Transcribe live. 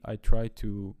I try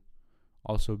to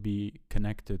also be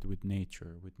connected with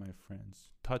nature, with my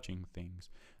friends, touching things.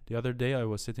 The other day I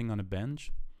was sitting on a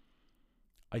bench.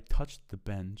 I touched the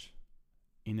bench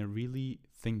in a really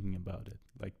thinking about it,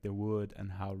 like the wood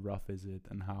and how rough is it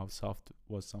and how soft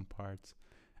was some parts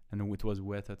and it was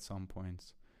wet at some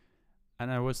points.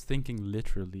 And I was thinking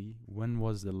literally, when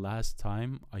was the last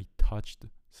time I touched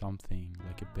something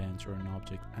like a bench or an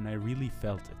object and I really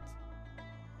felt it?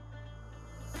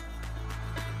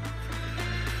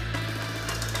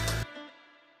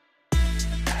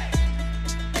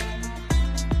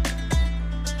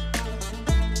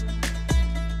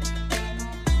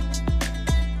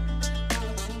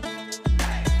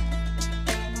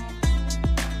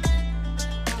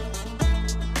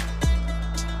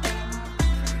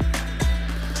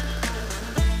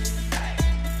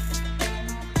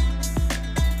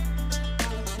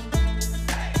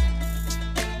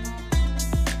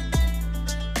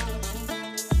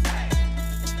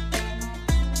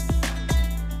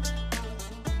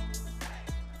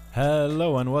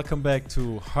 Hello and welcome back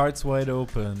to Hearts Wide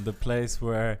Open, the place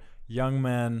where young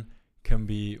men can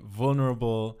be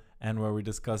vulnerable and where we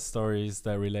discuss stories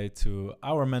that relate to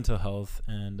our mental health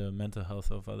and the mental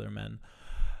health of other men.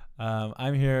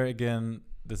 I'm here again.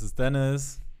 This is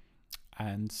Dennis.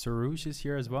 And Sarouche is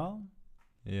here as well.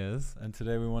 Yes, and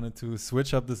today we wanted to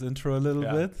switch up this intro a little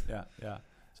bit. Yeah.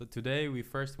 So today we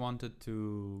first wanted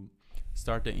to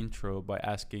start the intro by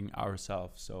asking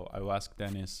ourselves. So I will ask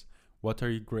Dennis, what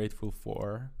are you grateful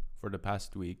for the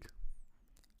past week?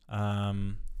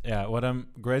 What I'm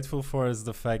grateful for is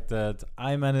the fact that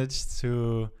I managed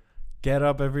to get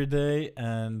up every day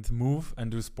and move and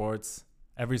do sports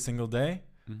every single day.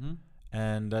 Mm-hmm.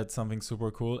 And that's something super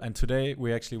cool. And today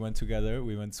we actually went together.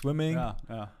 We went swimming.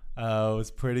 Yeah. It was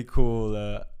pretty cool.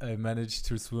 I managed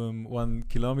to swim 1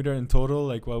 kilometer in total,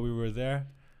 like while we were there.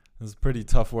 It was a pretty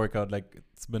tough workout. Like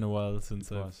it's been a while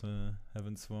since I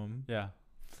haven't swum. Yeah.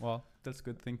 Well, that's a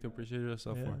good thing to appreciate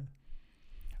yourself Yeah. for.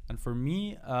 And for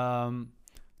me,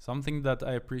 something that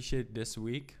I appreciate this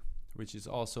week, which is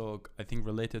also, I think,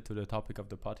 related to the topic of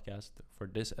the podcast for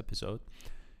this episode,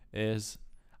 is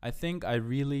I think I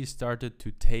really started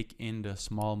to take in the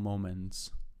small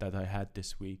moments that I had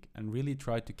this week and really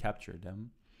try to capture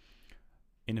them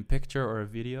in a picture or a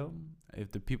video.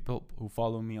 If the people who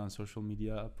follow me on social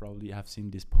media probably have seen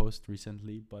this post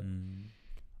recently, but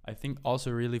I think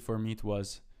also really for me it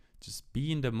was just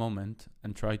be in the moment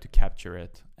and try to capture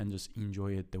it and just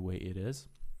enjoy it the way it is,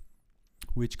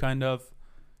 which kind of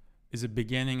is a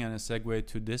beginning and a segue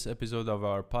to this episode of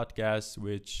our podcast,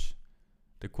 which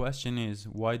the question is,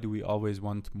 why do we always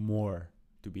want more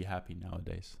to be happy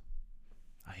nowadays?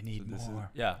 I need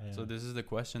more. So this is the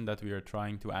question that we are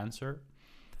trying to answer.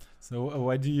 So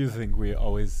why do you think we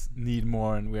always need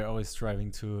more and we're always striving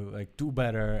to like do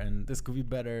better and this could be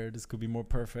better, this could be more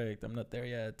perfect, I'm not there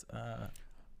yet?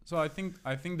 So I think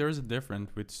there's a difference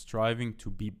with striving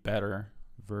to be better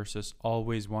versus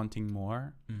always wanting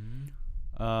more.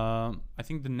 Mm-hmm. I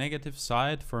think the negative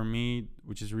side for me,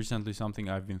 which is recently something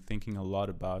I've been thinking a lot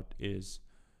about, is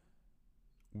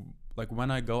like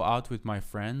when I go out with my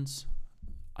friends,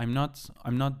 I'm not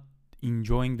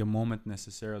enjoying the moment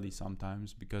necessarily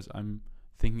sometimes because I'm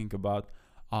thinking about,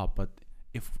 but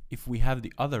if we have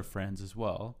the other friends as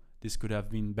well, this could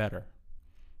have been better.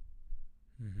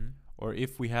 Mm-hmm. Or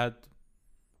if we had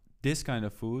this kind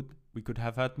of food, we could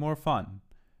have had more fun.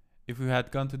 If we had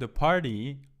gone to the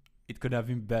party, it could have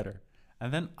been better.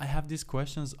 And then I have these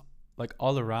questions like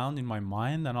all around in my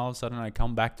mind, and all of a sudden I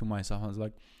come back to myself and I was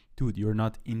like, dude, you're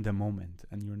not in the moment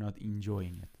and you're not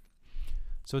enjoying it.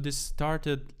 So this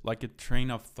started like a train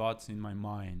of thoughts in my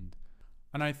mind.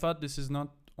 And I thought this is not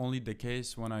only the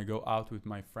case when I go out with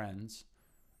my friends.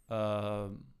 I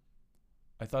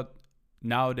thought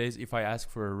nowadays if I ask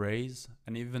for a raise,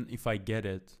 and even if I get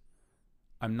it,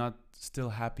 I'm not still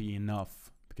happy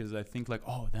enough because I think like,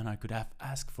 then I could have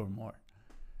asked for more.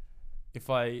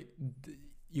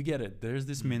 You get it. There's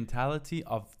this mentality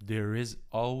of there is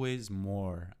always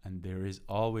more and there is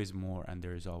always more and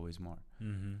there is always more.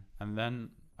 Mm-hmm. And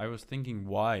then I was thinking,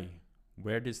 why?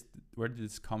 Where did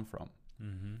this come from?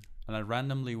 Mm-hmm. And I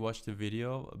randomly watched a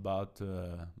video about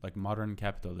like modern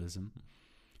capitalism.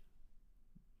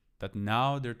 That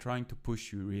now they're trying to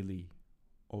push you really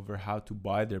over how to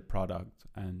buy their product.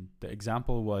 And the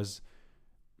example was...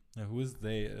 who is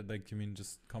they? Like, you mean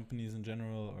just companies in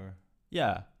general or...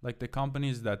 Yeah, like the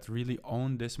companies that really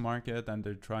own this market and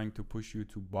they're trying to push you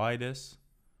to buy this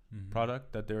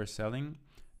product that they're selling.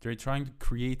 They're trying to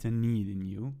create a need in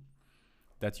you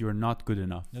that you're not good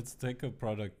enough. Let's take a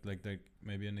product like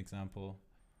maybe an example.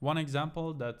 One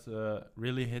example that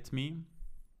really hit me.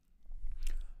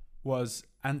 was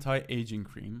anti-aging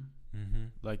cream. Mm-hmm.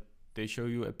 Like they show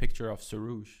you a picture of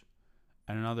Sarouche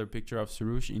and another picture of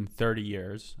Sarouche in 30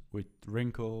 years with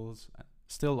wrinkles,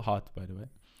 still hot by the way.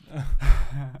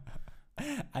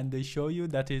 And they show you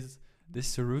that is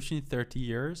this Sarouche in 30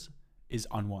 years is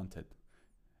unwanted.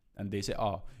 And they say,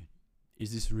 oh,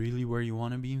 is this really where you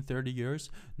want to be in 30 years?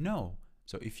 No.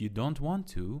 So if you don't want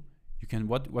to, you can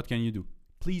what can you do?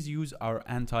 Please use our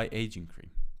anti-aging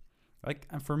cream. Like,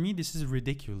 and for me, this is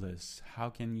ridiculous. How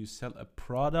can you sell a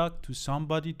product to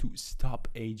somebody to stop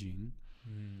aging,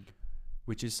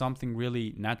 which is something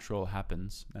really naturally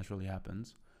happens,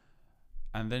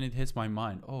 and then it hits my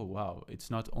mind. Oh wow, it's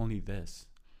not only this.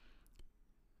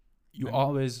 You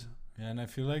always. Yeah, and I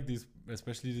feel like these,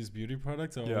 especially these beauty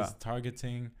products, are Yeah. always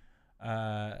targeting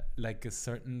like a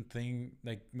certain thing,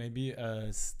 like maybe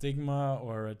a stigma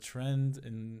or a trend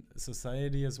in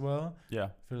society as well. Yeah.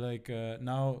 I feel like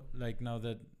now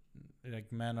that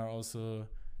like men are also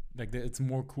like it's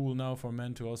more cool now for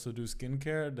men to also do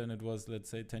skincare than it was, let's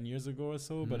say, 10 years ago or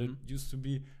so. But it used to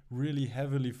be really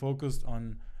heavily focused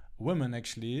on women,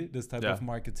 actually, this type of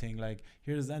marketing. Like,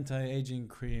 here's anti-aging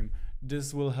cream.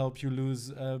 This will help you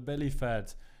lose belly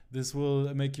fat. This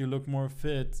will make you look more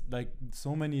fit. Like,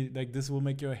 so many, like, this will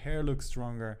make your hair look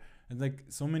stronger. And like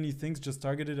so many things just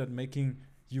targeted at making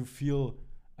you feel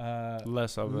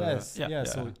less.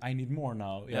 So I need more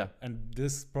now. Yeah. And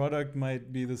this product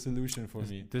might be the solution for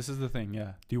me. This is the thing.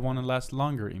 Yeah. Do you want to last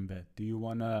longer in bed? Do you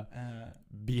want to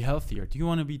be healthier? Do you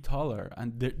want to be taller?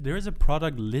 And there is a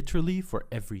product literally for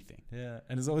everything. Yeah.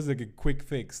 And it's always like a quick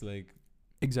fix. Like,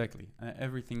 exactly.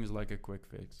 Everything is like a quick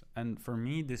fix. And for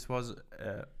me, this was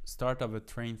a start of a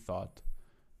train thought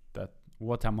that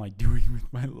what am I doing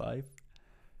with my life?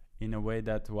 In a way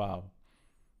that, wow.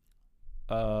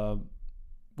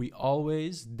 We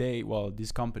always,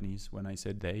 these companies, when I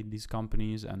said these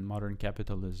companies and modern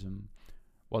capitalism,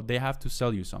 well, they have to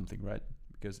sell you something, right?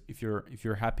 Because if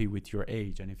you're happy with your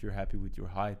age and if you're happy with your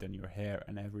height and your hair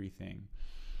and everything,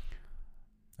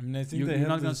 I mean, I think you're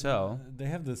not gonna sell. They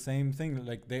have the same thing.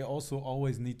 Like, they also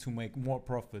always need to make more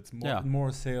profits,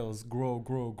 more sales, grow,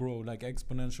 like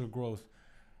exponential growth.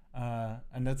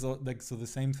 And that's like, so the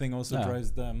same thing also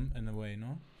drives them in a way,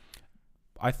 no?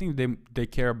 I think they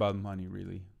care about money,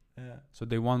 really. Yeah. So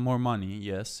they want more money,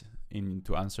 yes,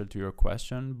 to answer to your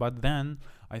question. But then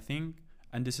I think,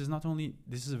 and this is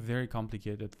a very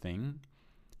complicated thing,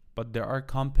 but there are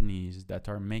companies that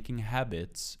are making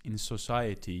habits in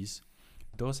societies.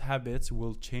 Those habits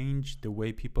will change the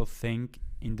way people think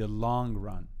in the long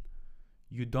run.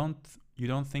 You don't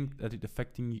think that it's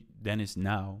affecting Dennis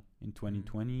now in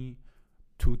 2020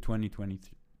 to 2020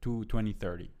 to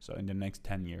 2030, so in the next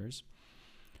 10 years.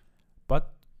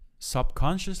 But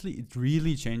subconsciously, it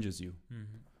really changes you.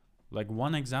 Mm-hmm. Like,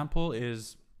 one example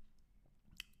is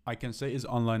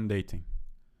online dating.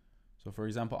 So, for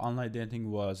example, online dating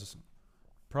was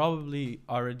probably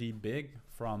already big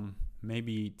from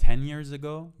maybe 10 years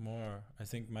ago. More. I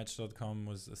think Match.com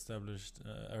was established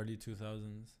early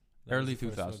 2000s. Early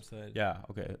 2000s. Yeah,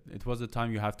 okay. It was the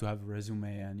time you have to have a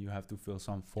resume and you have to fill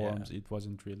some forms. Yeah. It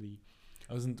wasn't really...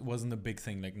 wasn't a big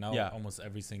thing. Like, now almost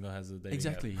every single has a dating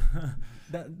exactly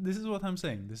app. This is what I'm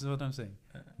saying.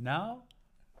 Now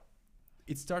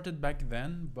it started back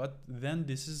then, but then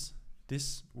this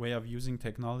way of using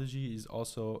technology is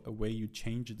also a way you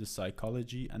change the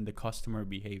psychology and the customer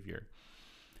behavior.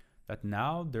 That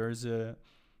now there's a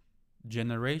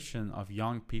generation of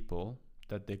young people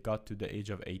that they got to the age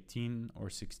of 18 or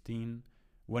 16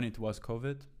 when it was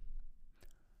COVID.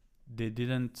 They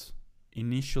didn't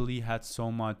initially had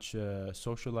so much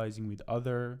socializing with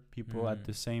other people at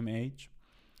the same age.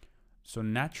 So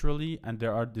naturally, and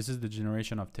this is the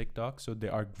generation of TikTok, so they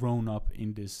are grown up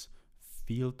in this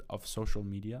field of social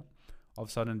media. All of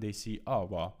a sudden they see, oh,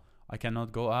 well, I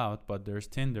cannot go out, but there's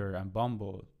Tinder and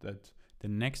Bumble, that the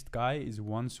next guy is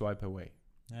one swipe away.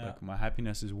 Yeah. Like, my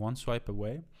happiness is one swipe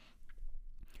away.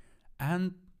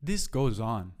 And this goes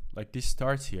on. Like, this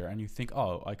starts here, and you think,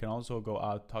 oh, I can also go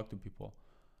out, talk to people.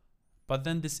 But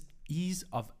then this ease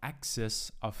of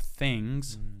access of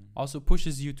things also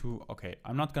pushes you to, okay,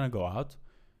 I'm not going to go out.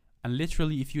 And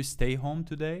literally, if you stay home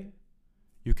today,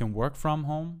 you can work from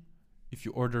home. If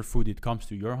you order food, it comes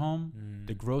to your home.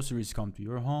 The groceries come to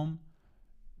your home.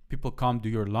 People come do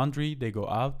your laundry. They go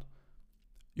out.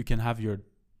 You can have your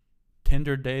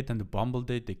Tinder date and the Bumble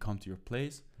date. They come to your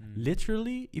place.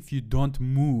 Literally, if you don't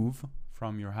move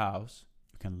from your house,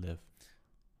 you can live.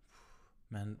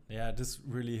 Man, yeah, this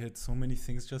really hit so many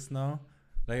things just now.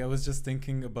 Like, I was just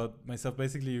thinking about myself.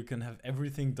 Basically, you can have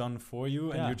everything done for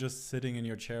you, and you're just sitting in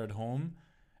your chair at home.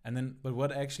 And then, but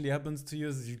what actually happens to you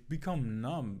is you become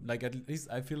numb. Like, at least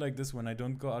I feel like this when I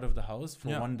don't go out of the house for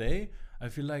one day. I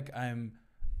feel like I'm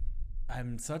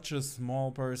such a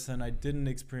small person. I didn't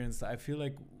experience that. I feel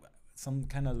like some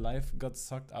kind of life got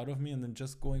sucked out of me, and then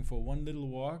just going for one little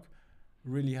walk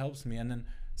really helps me. And then,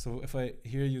 so if I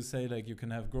hear you say like you can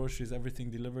have groceries,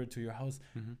 everything delivered to your house,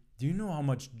 do you know how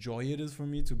much joy it is for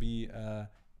me to be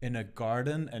in a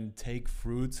garden and take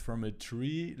fruits from a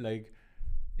tree? Like,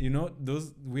 you know,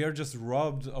 those, we are just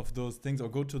robbed of those things. Or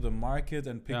go to the market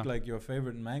and pick like your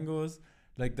favorite mangoes.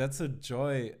 Like, that's a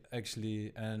joy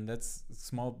actually, and that's a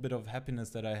small bit of happiness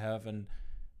that I have. And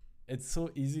it's so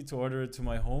easy to order it to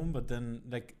my home, but then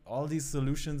like all these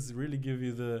solutions really give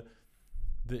you the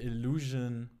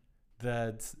illusion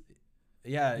that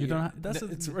you don't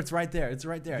it's right there. It's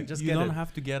right there. You don't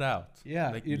have to get out.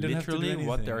 Yeah, like you don't literally have to do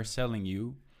what anything. they're selling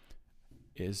you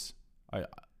is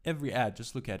every ad.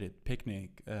 Just look at it.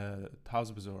 Picnic,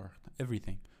 House Bazaar,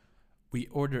 everything.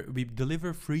 We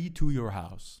deliver free to your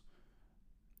house.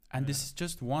 And this is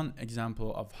just one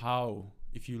example of how,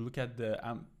 if you look at the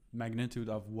magnitude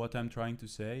of what I'm trying to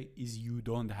say, is you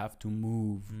don't have to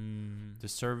move. The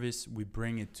service, we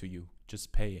bring it to you.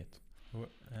 Just pay it.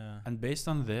 And based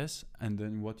on this, and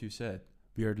then what you said,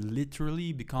 we are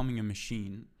literally becoming a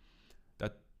machine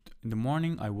that in the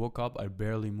morning I woke up, I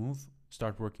barely move,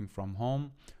 start working from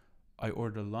home. I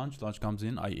order lunch comes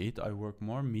in, I eat, I work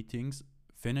more, meetings,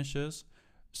 finishes,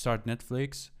 start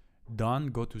Netflix, done,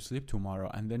 go to sleep tomorrow.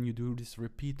 And then you do this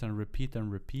repeat and repeat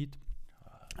and repeat.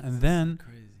 And then,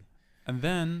 crazy. And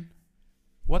then,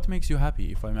 what makes you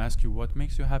happy? If I'm asking you, what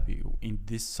makes you happy in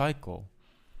this cycle?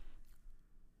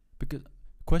 Because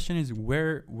question is,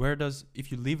 where does,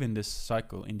 if you live in this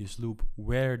cycle, in this loop,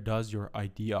 where does your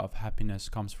idea of happiness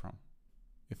comes from?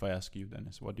 If I ask you,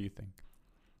 Dennis, what do you think?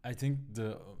 I think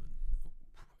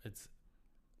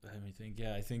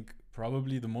I think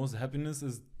probably the most happiness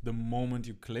is the moment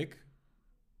you click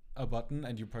a button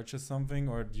and you purchase something,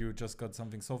 or you just got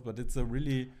something solved. But it's a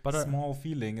really small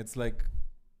feeling. It's like,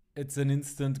 it's an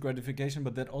instant gratification,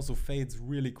 but that also fades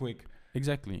really quick.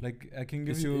 Exactly. Like, I can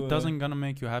give you... It doesn't gonna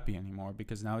make you happy anymore,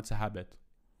 because now it's a habit.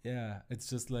 Yeah, it's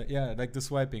just like, like the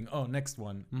swiping. Oh, next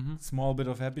one. Small bit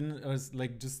of happiness,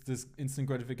 like just this instant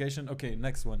gratification. Okay,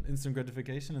 next one. Instant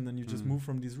gratification. And then you just move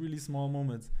from these really small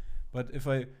moments. But if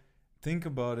I think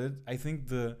about it, I think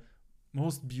the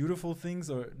most beautiful things,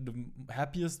 or the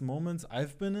happiest moments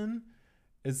I've been in,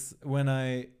 is when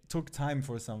I took time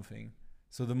for something.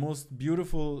 So the most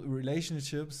beautiful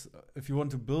relationships, if you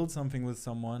want to build something with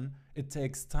someone, it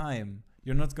takes time.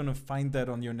 You're not going to find that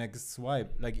on your next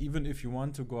swipe. Like, even if you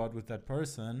want to go out with that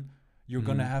person, you're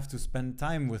going to have to spend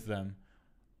time with them.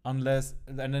 And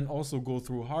then also go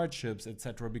through hardships,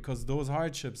 etc. Because those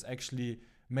hardships actually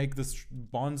make the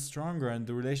bond stronger and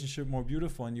the relationship more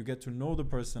beautiful, and you get to know the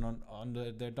person on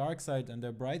their dark side and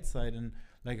their bright side, and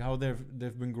like how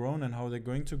they've been grown and how they're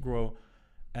going to grow.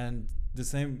 And the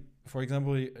same, for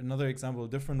example, another example, a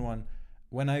different one,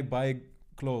 when I buy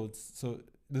clothes. So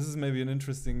this is maybe an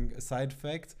interesting side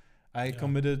fact. I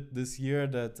committed this year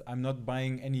that I'm not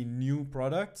buying any new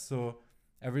products. So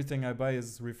everything I buy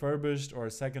is refurbished or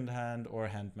secondhand or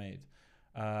handmade.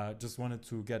 Just wanted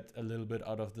to get a little bit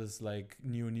out of this like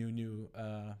new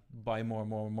buy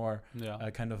more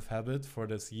kind of habit for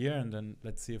this year, and then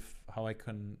let's see how I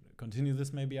can continue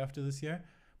this maybe after this year.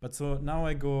 But so now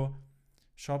I go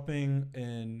shopping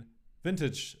in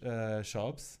vintage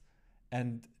shops,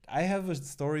 and I have a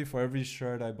story for every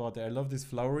shirt I bought there. I love these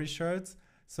flowery shirts,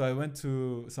 so I went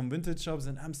to some vintage shops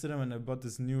in Amsterdam and I bought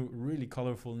this new really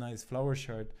colorful nice flower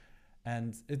shirt.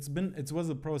 And it was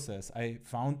a process. I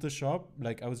found the shop,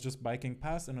 like I was just biking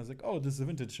past and I was like, oh, this is a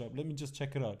vintage shop. Let me just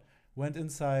check it out. Went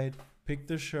inside, picked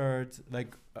the shirt,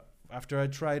 like after I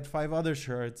tried 5 other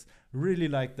shirts, really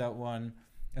liked that one.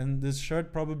 And this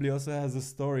shirt probably also has a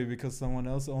story because someone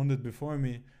else owned it before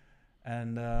me.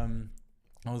 And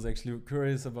I was actually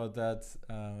curious about that.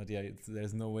 But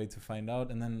there's no way to find out.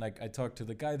 And then like I talked to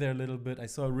the guy there a little bit. I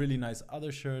saw a really nice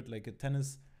other shirt, like a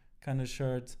tennis kind of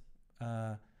shirt.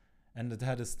 And it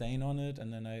had a stain on it,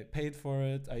 and then I paid for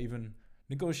it. I even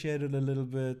negotiated a little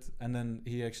bit, and then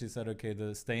he actually said, okay,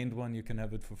 the stained one, you can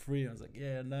have it for free. I was like,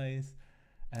 yeah, nice.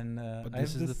 And but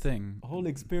this is the thing. Whole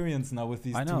experience now with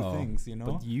these two things, you know?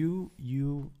 But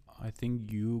I think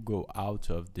you go out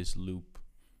of this loop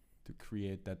to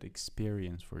create that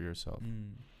experience for yourself,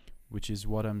 which is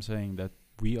what I'm saying, that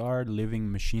we are living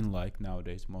machine-like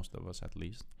nowadays, most of us at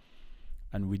least,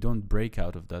 and we don't break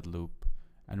out of that loop,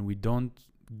 and we don't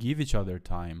give each other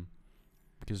time.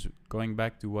 Because going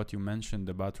back to what you mentioned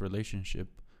about relationship,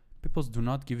 people do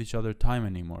not give each other time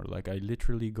anymore. Like I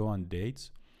literally go on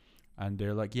dates and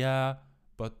they're like, yeah,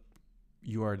 but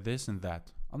you are this and that.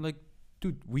 I'm like,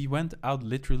 dude, we went out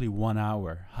literally 1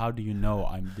 hour. How do you know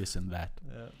I'm this and that?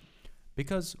 Yeah.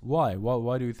 Because why?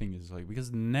 Why do you think it's like? Because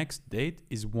the next date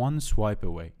is one swipe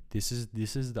away. This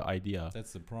is the idea.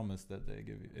 That's the promise that they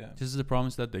give you. Yeah. This is the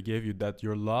promise that they gave you, that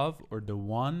your love or the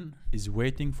one is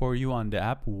waiting for you on the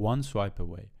app one swipe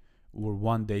away or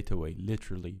one date away,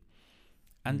 literally.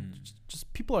 And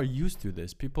just people are used to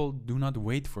this. People do not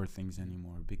wait for things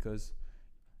anymore because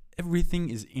everything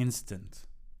is instant.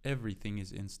 Everything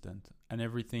is instant and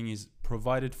everything is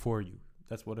provided for you.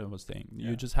 That's what I was saying. Yeah.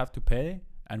 You just have to pay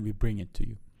and we bring it to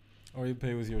you. Or you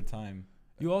pay with your time.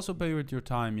 You also pay with your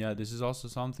time. Yeah, this is also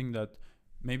something that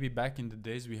maybe back in the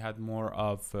days we had more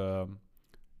of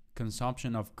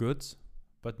consumption of goods.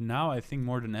 But now I think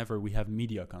more than ever we have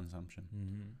media consumption,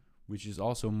 which is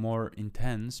also more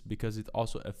intense because it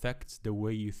also affects the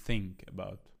way you think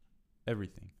about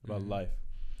everything, about life.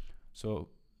 So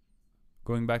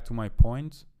going back to my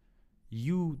point,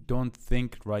 you don't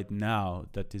think right now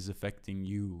that is affecting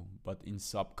you, but in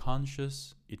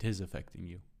subconscious, it is affecting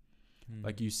you.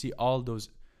 Like you see all those,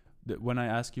 when I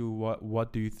ask you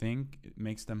what do you think it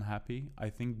makes them happy, I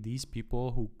think these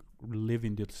people who live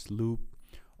in this loop,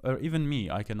 or even me,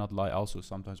 I cannot lie also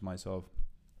sometimes myself,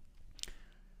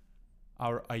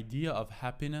 our idea of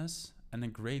happiness and a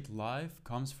great life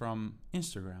comes from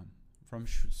Instagram, from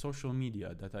social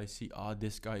media, that I see,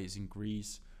 this guy is in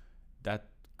Greece, that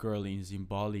girl is in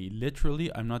Bali. Literally,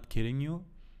 I'm not kidding you.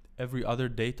 Every other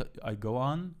date I go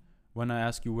on, when I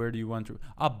ask you where do you want to,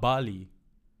 Bali.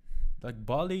 Like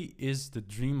Bali is the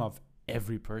dream of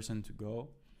every person to go,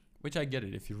 which I get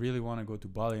it. If you really want to go to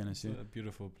Bali, and It's a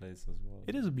beautiful place as well.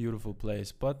 it is a beautiful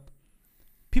place, but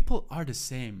people are the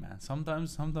same, man.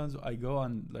 Sometimes I go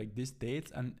on like these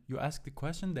dates and you ask the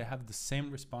question, they have the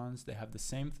same response, they have the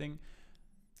same thing.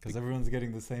 Because everyone's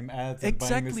getting the same ads and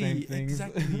buying the same things.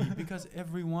 Exactly, because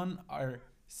everyone are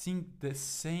seeing the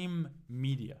same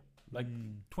media. Like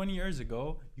 20 years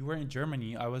ago, you were in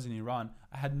Germany, I was in Iran.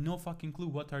 I had no fucking clue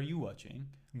what are you watching.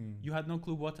 You had no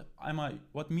clue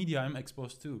what media I'm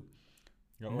exposed to.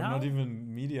 Yeah, or not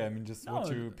even media. I mean, just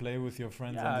what you play with your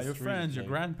friends on the street. Yeah, your friends, your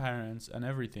grandparents, and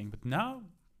everything. But now,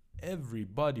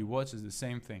 everybody watches the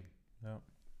same thing. Yeah.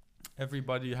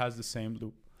 Everybody has the same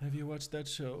loop. Have you watched that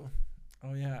show?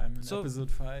 Oh yeah, I'm in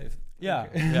episode 5. Yeah,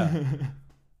 okay. Yeah.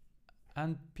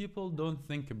 And people don't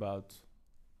think about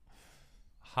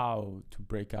how to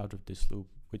break out of this loop.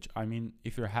 Which, I mean,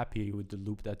 if you're happy with the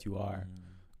loop that you are,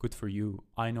 good for you.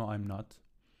 I know I'm not.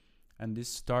 And this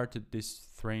started this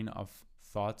train of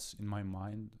thoughts in my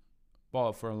mind,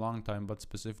 well, for a long time, but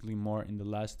specifically more in the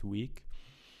last week,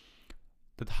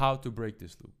 that how to break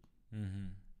this loop.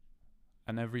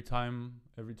 And every time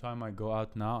I go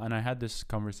out now, and I had this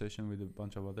conversation with a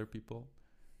bunch of other people,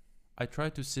 I try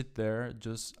to sit there,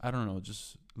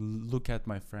 just look at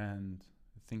my friend,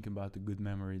 think about the good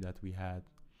memory that we had,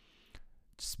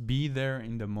 just be there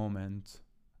in the moment.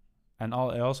 And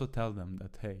I also tell them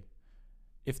that, hey,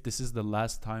 if this is the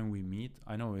last time we meet,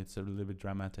 I know it's a little bit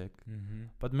dramatic,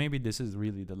 but maybe this is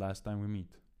really the last time we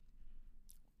meet.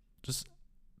 Just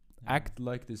act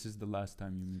like this is the last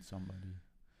time you meet somebody.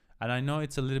 And I know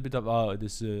it's a little bit of,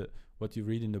 this what you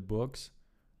read in the books,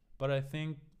 but I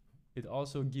think it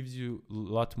also gives you a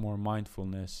lot more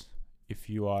mindfulness if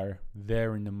you are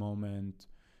there in the moment,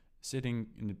 sitting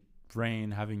in the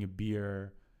rain, having a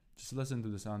beer, just listen to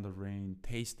the sound of rain,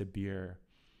 taste the beer.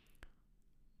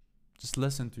 Just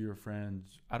listen to your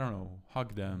friends. I don't know.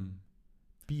 Hug them.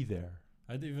 Be there.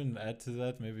 I'd even add to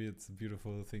that. Maybe it's a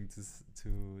beautiful thing to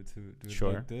do it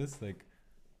Sure. like this. Like,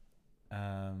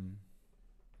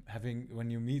 having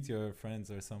when you meet your friends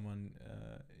or someone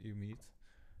you meet,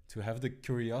 to have the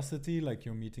curiosity like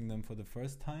you're meeting them for the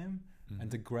first time, and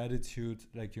the gratitude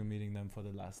like you're meeting them for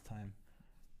the last time.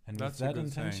 And That's with a that good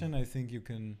intention, saying. I think you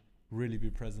can really be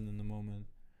present in the moment.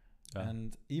 Yeah.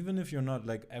 And even if you're not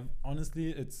like,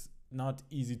 honestly, it's not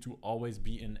easy to always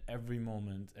be in every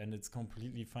moment, and it's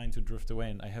completely fine to drift away.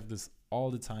 And I have this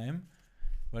all the time,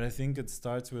 but I think it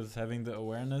starts with having the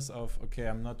awareness of, okay,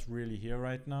 I'm not really here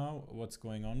right now. What's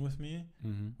going on with me?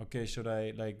 Okay, should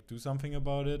I like do something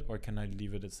about it, or can I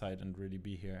leave it aside and really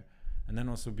be here? And then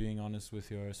also being honest with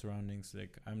your surroundings,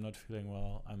 like, I'm not feeling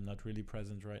well, I'm not really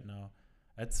present right now.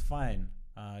 That's fine.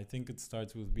 I think it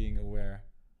starts with being aware.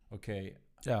 Okay,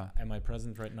 am I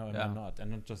present right now? Am I not?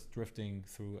 And not just drifting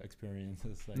through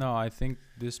experiences. Like, no, I think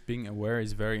this being aware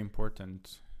is very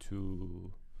important.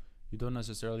 You don't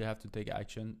necessarily have to take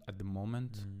action at the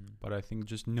moment, but I think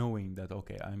just knowing that,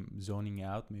 okay, I'm zoning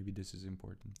out, maybe this is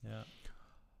important. Yeah.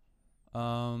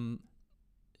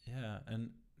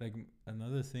 And like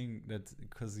another thing that,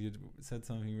 because you said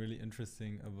something really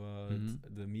interesting about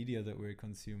the media that we're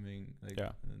consuming, like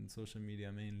in social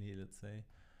media mainly, let's say.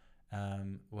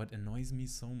 What annoys me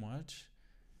so much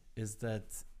is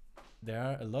that there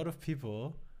are a lot of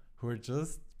people who are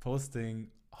just posting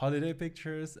holiday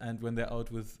pictures and when they're out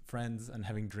with friends and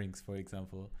having drinks, for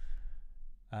example.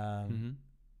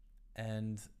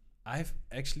 And I've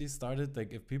actually started,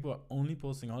 like, if people are only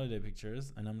posting holiday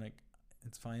pictures, and I'm like,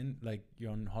 it's fine, like,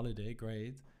 you're on holiday,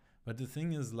 great. But the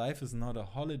thing is, life is not a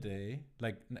holiday.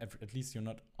 Like, at least you're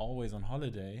not always on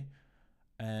holiday.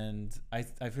 And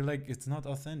I feel like it's not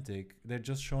authentic. They're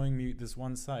just showing me this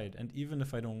one side. And even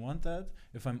if I don't want that,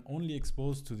 if I'm only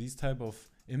exposed to these type of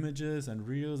images and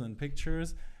reels and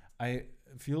pictures, I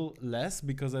feel less,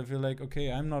 because I feel like,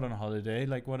 okay, I'm not on holiday.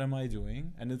 Like, what am I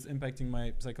doing? And it's impacting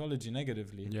my psychology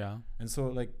negatively. Yeah. And so,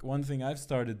 like, one thing I've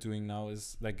started doing now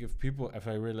is, like, if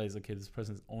I realize, okay, this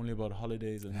person is only about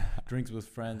holidays and drinks with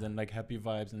friends and, like, happy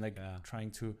vibes and, like,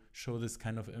 trying to show this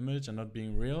kind of image and not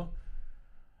being real,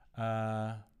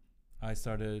 I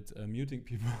started muting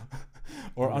people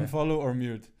or unfollow or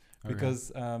mute.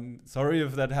 Because sorry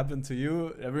if that happened to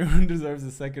you. Everyone deserves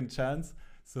a second chance.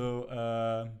 So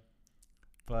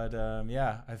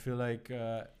I feel like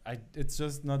it's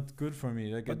just not good for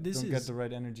me. Like, I don't get the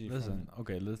right energy. Listen,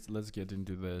 okay, let's get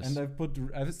into this. And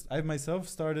I've myself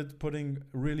started putting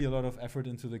really a lot of effort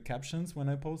into the captions when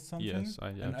I post something. Yes,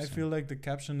 I feel like the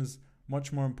caption is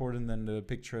much more important than the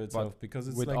picture itself, because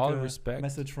it's with like all a respect,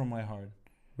 message from my heart.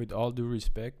 With all due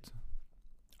respect,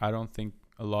 I don't think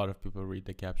a lot of people read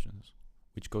the captions,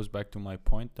 which goes back to my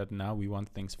point that now we want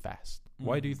things fast.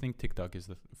 Why do you think TikTok is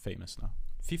famous now?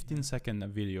 15-second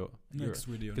video. Next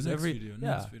video.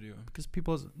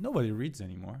 Because nobody reads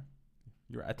anymore.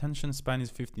 Your attention span is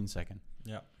 15 seconds.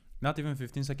 Yeah. Not even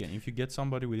 15 seconds. If you get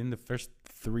somebody within the first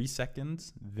 3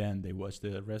 seconds, then they watch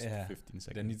the rest of 15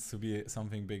 seconds. There needs to be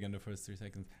something big in the first 3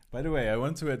 seconds. By the way, I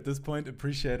want to, at this point,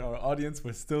 appreciate our audience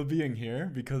for still being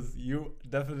here, because you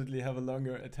definitely have a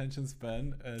longer attention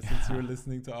span since you're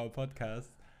listening to our podcast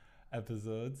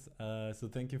episodes. So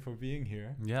thank you for being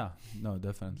here. Yeah, no,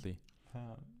 definitely.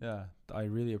 I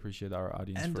really appreciate our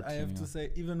audience. And I have to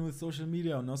say, even with social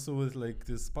media and also with, like,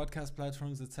 this podcast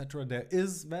platforms, etc., there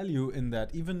is value in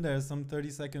that. Even there's some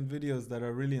 30-second videos that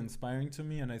are really inspiring to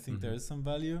me, and I think there is some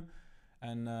value.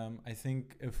 And I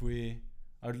think if we,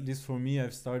 or at least for me,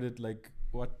 I've started, like,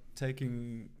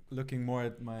 looking more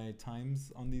at my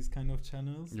times on these kind of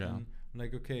channels. Yeah. And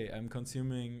like, okay, I'm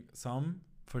consuming some,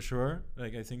 for sure.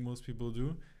 Like, I think most people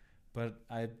do. But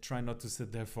I try not to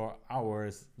sit there for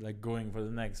hours, like, going for the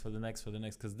next,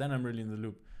 because then I'm really in the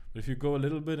loop. But if you go a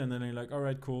little bit and then you're like, all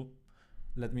right, cool,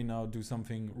 let me now do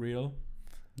something real.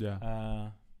 Yeah.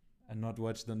 And not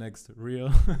watch the next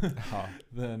reel.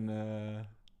 Then,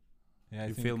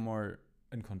 I feel more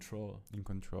in control.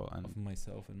 Of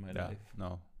myself and my life.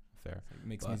 No. Fair. It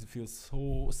makes me feel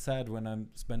so sad when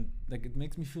it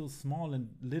makes me feel small and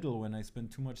little when I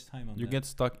spend too much time on you get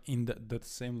stuck in that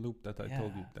same loop that I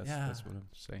told you. That's what I'm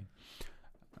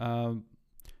saying.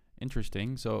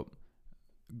 Interesting. So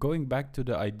going back to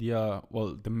the idea,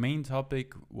 well, the main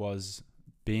topic was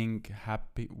being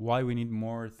happy, why we need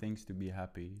more things to be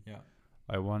happy. Yeah.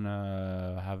 I want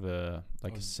to have a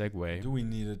segue. Do we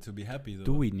need it to be happy, though?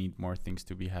 Do we need more things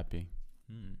to be happy?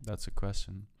 That's a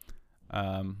question.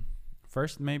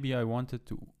 First, maybe I wanted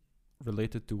to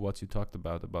relate it to what you talked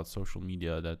about social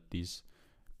media, that these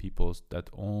people that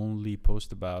only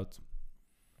post about,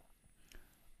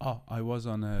 I was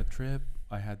on a trip,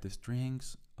 I had these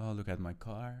drinks, look at my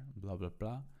car, blah, blah,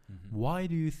 blah. Why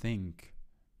do you think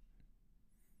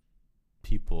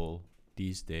people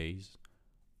these days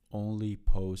only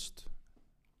post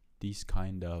these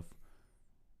kind of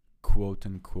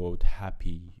quote-unquote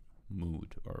happy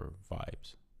mood or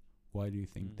vibes? Why do you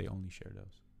think they only share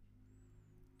those?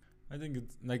 I think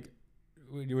it's like,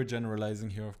 you were generalizing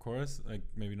here, of course. Like,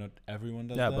 maybe not everyone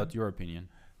does that. Yeah, but your opinion.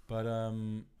 But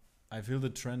I feel the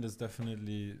trend is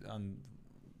definitely on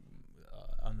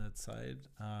that side.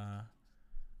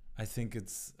 I think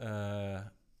it's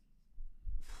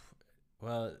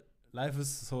life is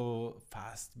so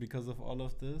fast because of all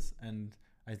of this, and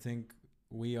I think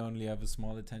we only have a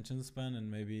small attention span,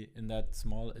 and maybe in that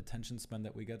small attention span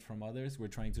that we get from others, we're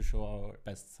trying to show our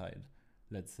best side,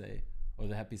 let's say, or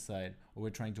the happy side, or we're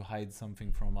trying to hide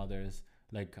something from others,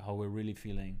 like how we're really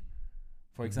feeling.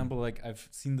 For example, like, I've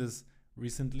seen this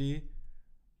recently,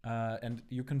 and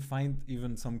you can find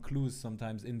even some clues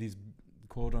sometimes in these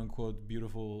quote-unquote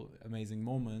beautiful, amazing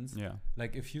moments. Yeah.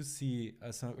 Like, if you see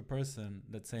a person,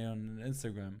 let's say on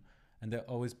Instagram, and they're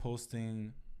always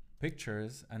posting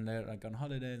pictures and they're like on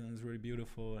holidays and it's really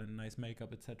beautiful and nice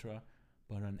makeup, etc.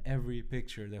 But on every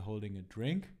picture they're holding a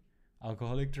drink,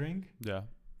 alcoholic drink. Yeah.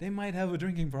 They might have a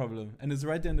drinking problem and it's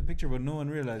right there in the picture, but no one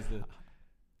realized it.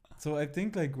 So I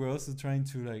think like we're also trying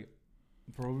to like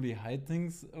probably hide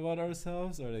things about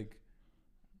ourselves or like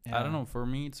I don't know. For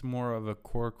me, it's more of a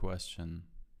core question.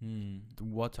 Hmm.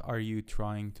 What are you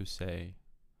trying to say?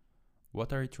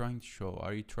 What are you trying to show?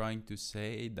 Are you trying to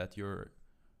say that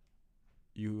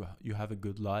you have a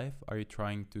good life? Are you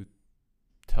trying to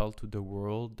tell to the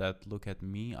world that look at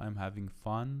me, I'm having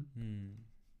fun?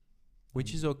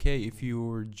 Which is okay if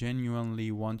you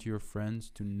genuinely want your friends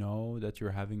to know that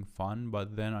you're having fun,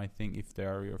 but then I think if they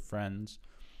are your friends,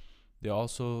 they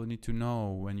also need to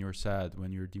know when you're sad,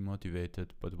 when you're demotivated,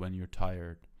 but when you're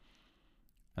tired.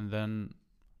 And then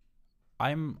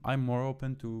I'm more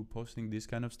open to posting this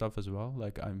kind of stuff as well.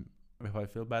 Like if I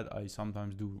feel bad, I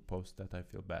sometimes do post that I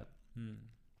feel bad.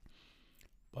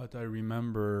 But I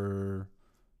remember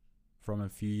from a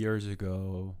few years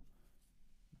ago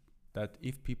that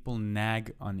if people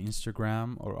nag on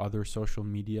Instagram or other social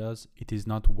medias, it is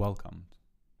not welcomed.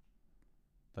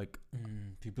 Like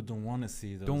people don't want to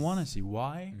see those. Don't want to see.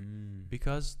 Why?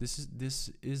 Because this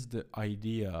is the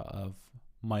idea of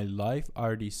my life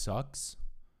already sucks.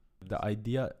 The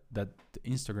idea that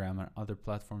Instagram and other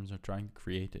platforms are trying to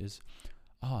create is,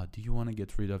 do you want to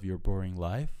get rid of your boring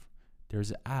life?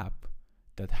 There's an app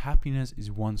that happiness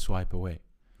is one swipe away.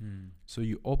 So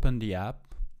you open the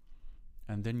app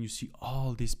and then you see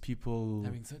all these people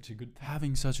having such a good time.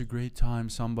 Having such a great time.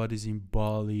 Somebody's in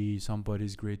Bali,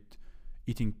 somebody's great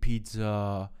eating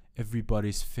pizza,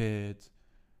 everybody's fit.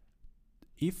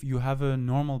 If you have a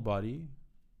normal body,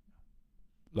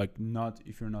 like not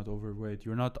if you're not overweight,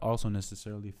 you're not also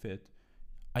necessarily fit.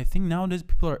 I think nowadays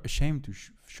people are ashamed to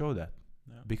show that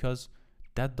because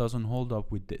that doesn't hold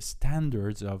up with the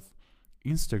standards of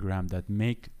Instagram that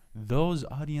make those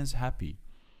audience happy.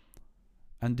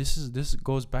 And this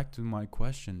goes back to my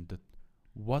question that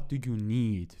what do you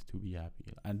need to be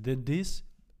happy? And then this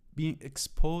being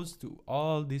exposed to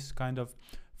all this kind of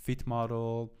fit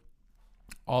model,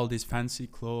 all these fancy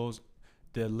clothes,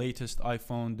 the latest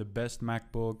iPhone, the best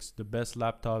MacBooks, the best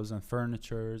laptops and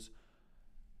furnitures,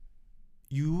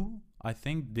 I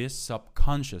think this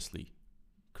subconsciously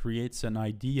creates an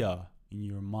idea in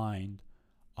your mind,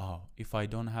 if I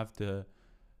don't have the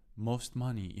most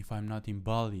money, if I'm not in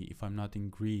Bali, if I'm not in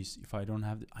Greece, if I don't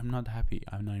have, I'm not happy,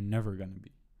 and I'm never gonna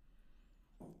be.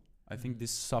 I think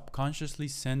this subconsciously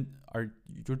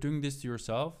you're doing this to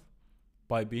yourself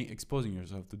by exposing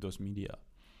yourself to those media.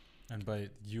 And by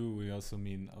you, we also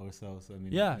mean ourselves. I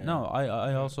mean,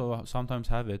 I also sometimes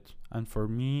have it, and for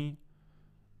me,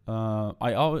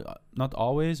 not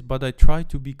always, but I try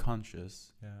to be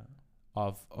conscious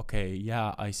of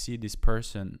I see this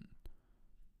person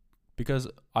because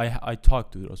I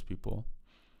talk to those people,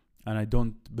 and I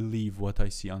don't believe what I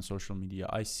see on social media.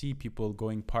 I see people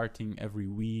going partying every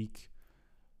week,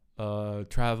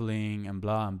 traveling and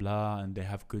blah and blah, and they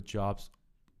have good jobs.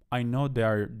 I know they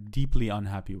are deeply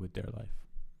unhappy with their life.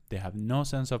 They have no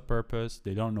sense of purpose.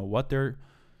 They don't know what they're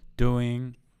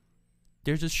doing.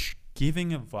 They're just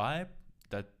giving a vibe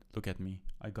that, look at me,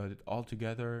 I got it all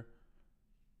together.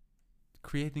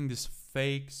 Creating this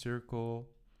fake circle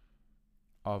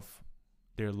of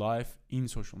their life in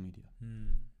social media.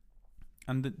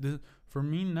 And for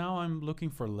me now, I'm looking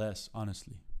for less,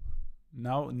 honestly.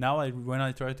 Now when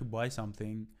I try to buy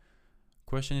something,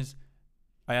 question is,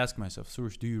 I ask myself,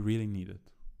 Suresh, do you really need it?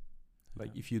 Like,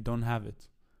 if you don't have it,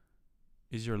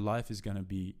 is your life is gonna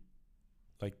be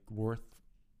like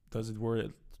does it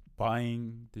worth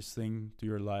buying this thing to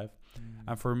your life?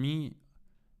 And for me,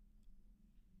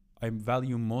 I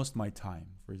value most my time.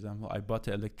 For example, I bought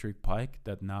an electric bike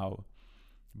that now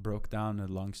broke down, a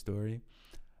long story.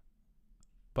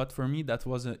 But for me, that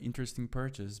was an interesting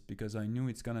purchase because I knew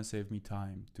it's gonna save me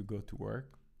time to go to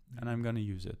work, and I'm gonna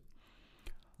use it.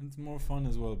 It's more fun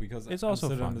as well because it's also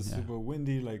fun. It's super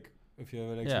windy. Like if you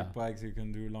have electric bikes, you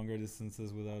can do longer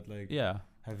distances without like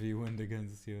heavy wind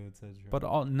against you, etc. But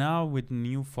now with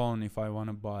new phone, if I want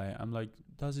to buy, I'm like,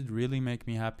 does it really make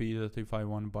me happy that if I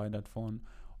want to buy that phone,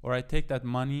 or I take that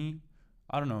money,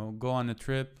 I don't know, go on a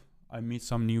trip, I meet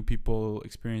some new people,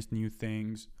 experience new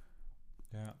things,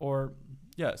 or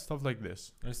stuff like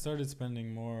this. I started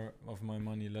spending more of my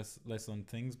money less on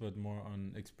things, but more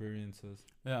on experiences.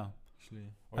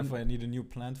 Actually. Or if I need a new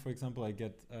plant, for example, I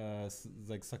get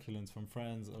like succulents from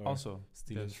friends, or also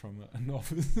steal it from an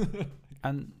office.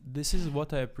 And this is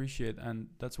what I appreciate, and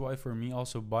that's why for me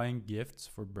also buying gifts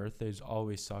for birthdays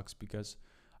always sucks, because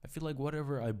I feel like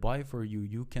whatever I buy for you,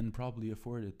 you can probably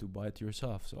afford it to buy it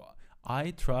yourself. So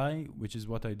I try, which is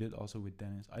what I did also with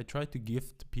Dennis, I try to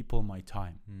gift people my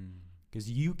time because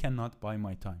you cannot buy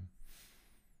my time.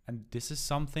 And this is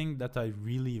something that I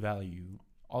really value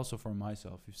also for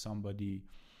myself. If somebody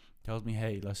tells me,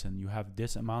 hey, listen, you have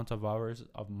this amount of hours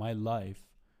of my life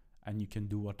and you can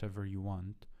do whatever you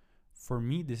want. For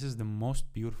me, this is the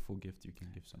most beautiful gift you can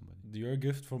give somebody. Your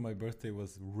gift for my birthday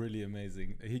was really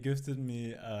amazing. He gifted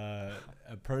me a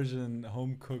Persian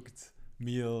home-cooked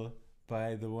meal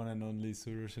by the one and only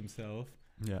Surush himself.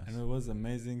 Yes. And it was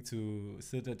amazing to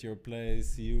sit at your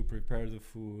place, see you prepare the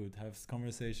food, have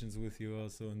conversations with you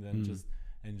also, and then just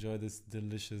enjoy this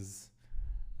delicious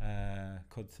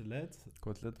cutlet.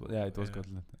 Cutlet? Yeah, it was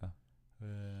cutlet. Yeah.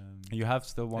 You have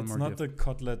still one more gift. It's not the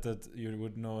cutlet that you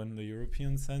would know in the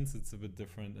European sense. It's a bit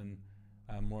different and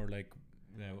more like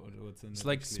what's in it's it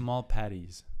like actually. Small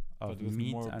patties of But with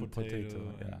meat more and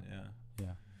potato.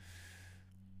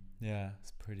 Yeah, it's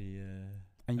pretty.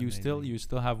 And amazing. you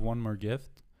still have one more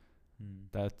gift.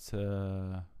 That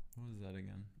What was that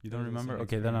again? you don't That was remember? an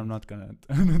Okay, then I'm experience.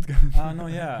 not gonna. Oh no,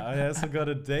 yeah. I also got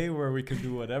a day where we can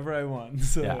do whatever I want.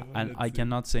 So Yeah, and I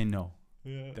cannot say no.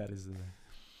 Yeah. That is the.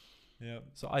 Yeah.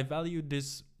 So I value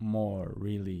this more,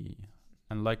 really.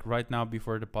 And like right now,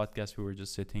 before the podcast, we were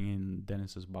just sitting in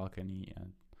Dennis's balcony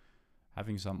and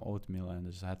having some oatmeal and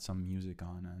just had some music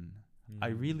on. And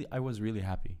I was really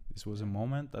happy. This was a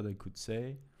moment that I could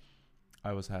say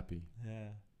I was happy. Yeah.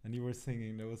 And you were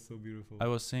singing. That was so beautiful. I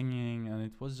was singing, and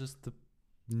it was just a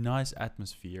nice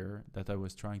atmosphere that I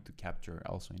was trying to capture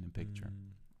also in a picture.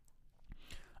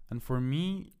 And for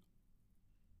me,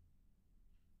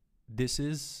 this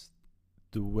is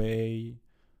the way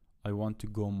I want to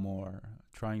go more,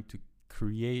 trying to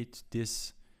create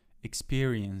these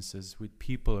experiences with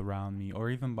people around me or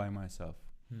even by myself,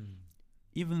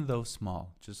 even though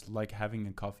small, just like having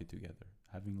a coffee together,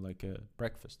 having like a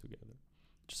breakfast together,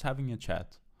 just having a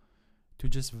chat, to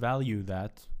just value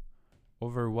that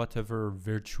over whatever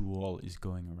virtual is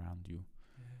going around you.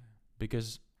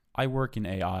 Because I work in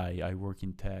AI, I work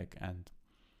in tech, and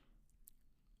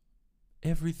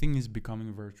everything is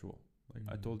becoming virtual. Like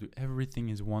I told you, everything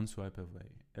is one swipe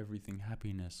away. Everything,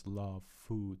 happiness, love,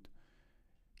 food,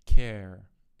 care,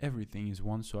 everything is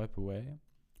one swipe away.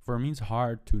 For me, it's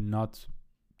hard to not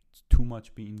too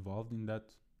much be involved in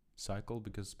that cycle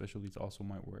because especially it's also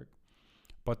my work.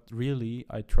 But really,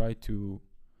 I try to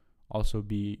also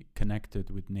be connected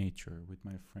with nature, with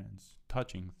my friends,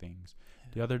 touching things.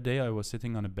 The other day, I was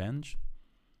sitting on a bench.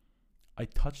 I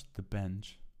touched the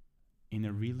bench in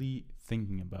a really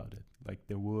thinking about it, like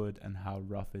the wood and how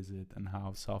rough is it and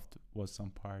how soft was some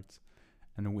parts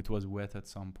and it was wet at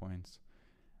some points.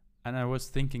 And I was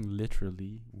thinking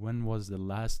literally, when was the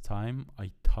last time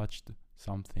I touched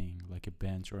something like a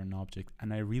bench or an object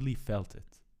and I really felt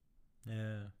it?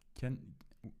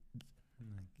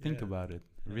 Think about it.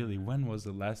 Really, when was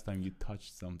the last time you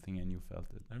touched something and you felt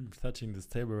it? I'm touching this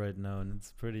table right now, and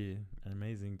it's pretty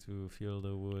amazing to feel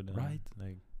the wood. And right.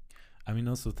 Like, I mean,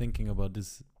 also thinking about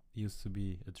this used to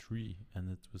be a tree,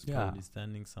 and it was probably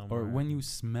standing somewhere. Or when you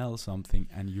smell something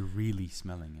and you're really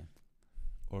smelling it,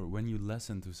 or when you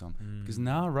listen to something. Because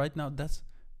right now, that's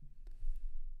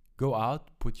go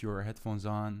out, put your headphones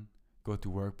on, go to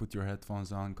work, put your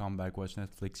headphones on, come back, watch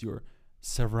Netflix. You're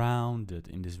surrounded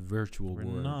in this virtual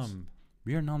world. We're numb.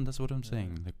 We are numb, that's what I'm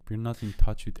saying. Like, we're not in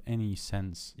touch with any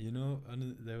sense. You know,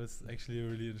 there was actually a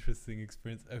really interesting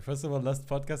experience. First of all, last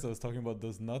podcast I was talking about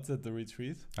those nuts at the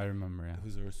retreat. I remember, yeah.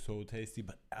 Those are so tasty.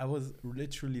 But I was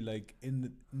literally like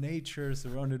in nature,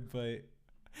 surrounded by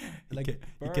like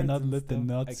you cannot let the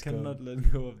nuts I cannot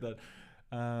let go of that.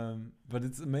 But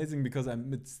it's amazing because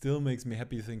it still makes me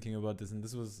happy thinking about this. And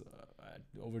this was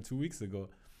over 2 weeks ago.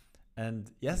 And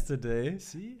yesterday,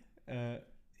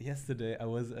 yesterday I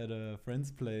was at a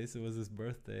friend's place. It was his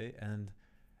birthday, and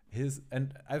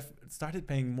I've started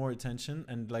paying more attention,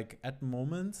 and like at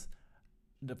moments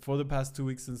for the past 2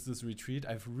 weeks since this retreat,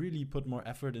 I've really put more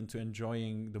effort into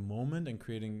enjoying the moment and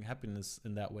creating happiness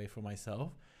in that way for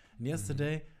myself. And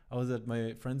yesterday I was at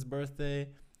my friend's birthday,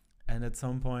 and at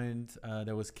some point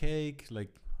there was cake,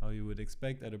 like how you would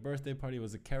expect at a birthday party. It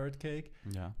was a carrot cake,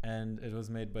 and it was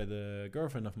made by the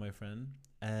girlfriend of my friend.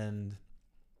 And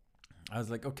I was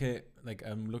like, okay, like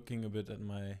I'm looking a bit at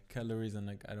my calories, and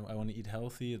like I want to eat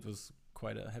healthy. It was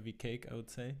quite a heavy cake, I would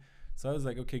say. So I was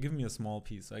like, okay, give me a small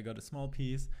piece. So I got a small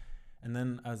piece, and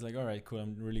then I was like, all right, cool,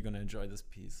 I'm really gonna enjoy this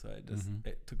piece. So I just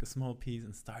took a small piece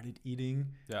and started eating.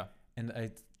 Yeah. And I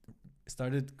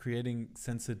started creating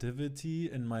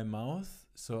sensitivity in my mouth.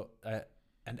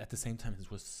 And at the same time, it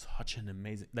was such an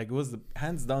amazing, like it was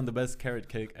hands down the best carrot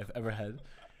cake I've ever had.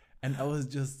 And I was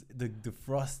just the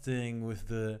frosting with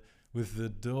the with the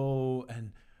dough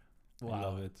and wow, I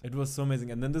love it. It was so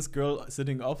amazing. And then this girl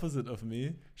sitting opposite of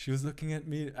me, she was looking at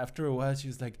me. After a while, she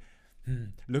was like,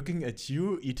 looking at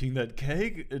you eating that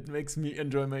cake, it makes me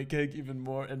enjoy my cake even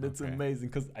more. And it's Okay. amazing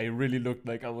because I really looked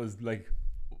like I was like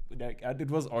it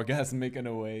was orgasmic in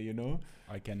a way, you know?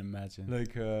 I can imagine.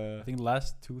 Like, I think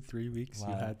last 2-3 weeks you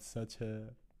Wow. had such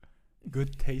a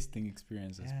good tasting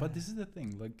experiences. Yeah. But this is the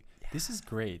thing, like this is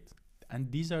great,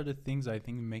 and these are the things I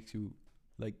think makes you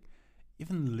like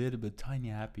even a little bit tiny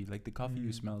happy. Like the coffee,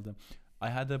 you smell them. I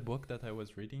had a book that I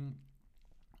was reading.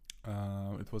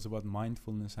 It was about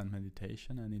mindfulness and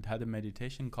meditation, and it had a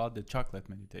meditation called the chocolate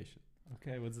meditation.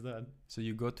 okay, what's that? So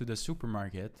you go to the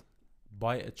supermarket,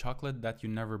 buy a chocolate that you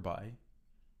never buy,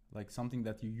 like something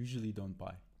that you usually don't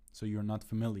buy, so you're not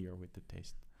familiar with the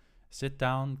taste. Sit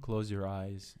down, close your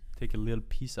eyes, take a little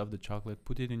piece of the chocolate,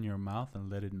 put it in your mouth and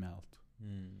let it melt.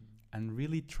 And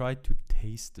really try to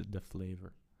taste the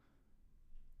flavor.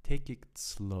 Take it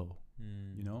slow,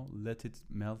 you know, let it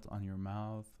melt on your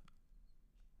mouth.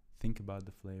 Think about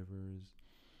the flavors.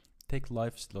 Take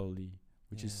life slowly,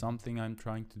 which is Yeah. something I'm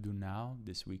trying to do now,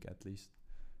 this week at least.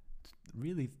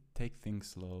 Really take things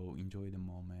slow, enjoy the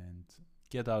moment,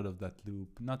 get out of that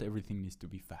loop. Not everything needs to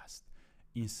be fast,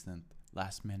 instant,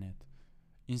 last minute,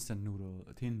 instant noodle,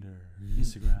 Tinder,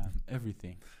 Instagram,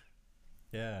 everything.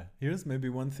 Yeah, here's maybe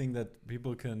one thing that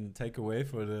people can take away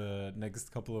for the next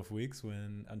couple of weeks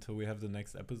until we have the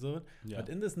next episode. Yeah. But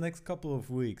in this next couple of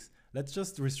weeks, let's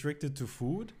just restrict it to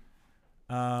food.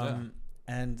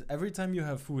 And every time you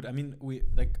have food, I mean, we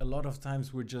like a lot of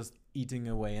times we're just eating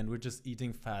away and we're just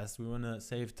eating fast. We want to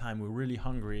save time. We're really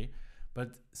hungry,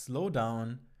 but slow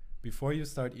down before you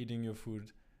start eating your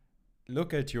food.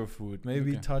 Look at your food.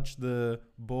 Maybe Okay. touch the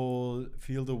bowl,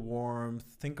 feel the warmth.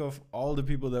 Think of all the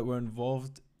people that were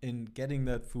involved in getting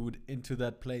that food into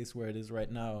that place where it is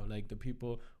right now. Like the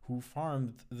people who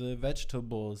farmed the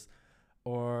vegetables,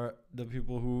 or the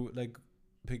people who like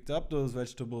picked up those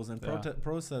vegetables and Yeah.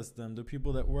 processed them. The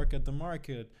people that work at the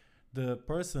market. The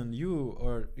person, you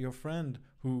or your friend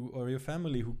who or your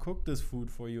family who cooked this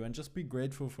food for you, and just be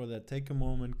grateful for that. Take a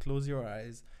moment, close your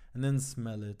eyes, and then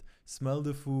smell it. Smell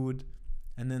the food,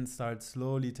 and then start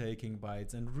slowly taking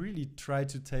bites and really try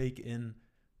to take in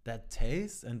that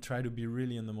taste and try to be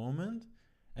really in the moment,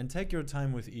 and take your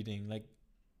time with eating. Like,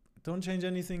 don't change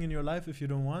anything in your life if you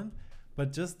don't want,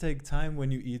 but just take time when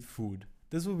you eat food.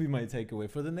 This will be my takeaway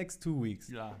for the next 2 weeks.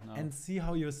 Yeah, no. And see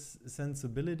how your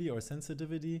sensibility or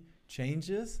sensitivity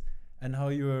changes, and how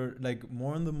you're like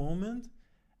more in the moment.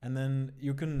 And then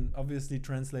you can obviously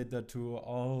translate that to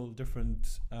all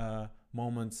different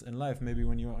moments in life. Maybe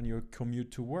when you're on your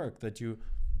commute to work, that you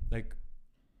like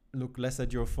look less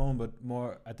at your phone but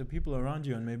more at the people around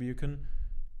you, and maybe you can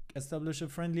establish a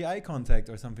friendly eye contact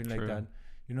or something like True. that.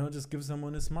 You know, just give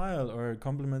someone a smile or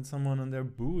compliment someone on their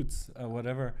boots or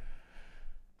whatever.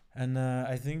 And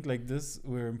I think like this,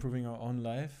 we're improving our own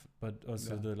life, but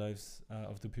also Yeah. the lives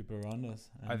of the people around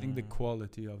us. I think the And,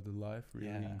 quality of the life really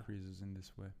yeah. increases in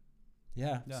this way.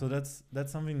 yeah. Yeah. So that's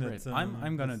something Great. that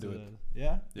I'm gonna that's, do it.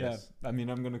 Yeah. Yes. Yeah. I mean,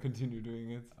 I'm gonna continue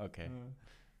doing it. Okay. Uh,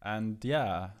 And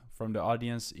yeah, from the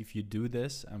audience, if you do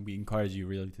this, and we encourage you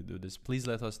really to do this, please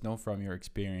let us know from your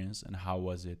experience and how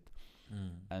was it.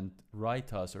 And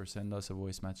write us or send us a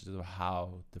voice message of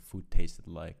how the food tasted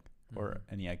like, or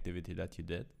any activity that you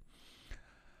did.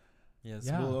 Yes,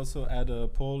 Yeah. we'll also add a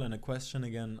poll and a question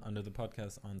again under the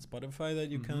podcast on Spotify that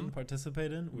you can Mhm.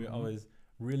 participate in. We're Mhm. always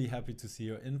really happy to see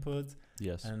your input,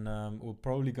 Yes. and we're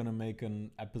probably gonna make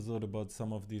an episode about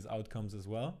some of these outcomes as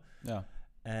well. Yeah.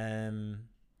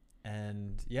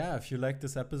 And yeah, if you like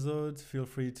this episode, feel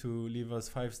free to leave us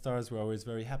 5 stars. We're always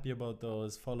very happy about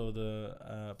those. Follow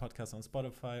the podcast on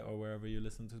Spotify or wherever you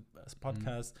listen to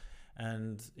podcasts.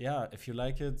 And yeah, if you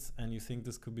like it and you think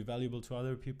this could be valuable to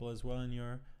other people as well in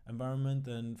your environment,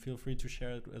 then feel free to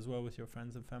share it as well with your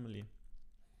friends and family.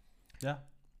 Yeah.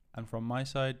 And from my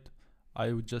side,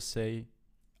 I would just say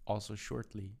also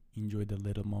shortly, enjoy the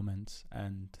little moments,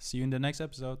 and see you in the next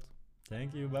episode.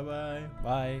 Thank you. Bye-bye.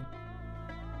 Bye.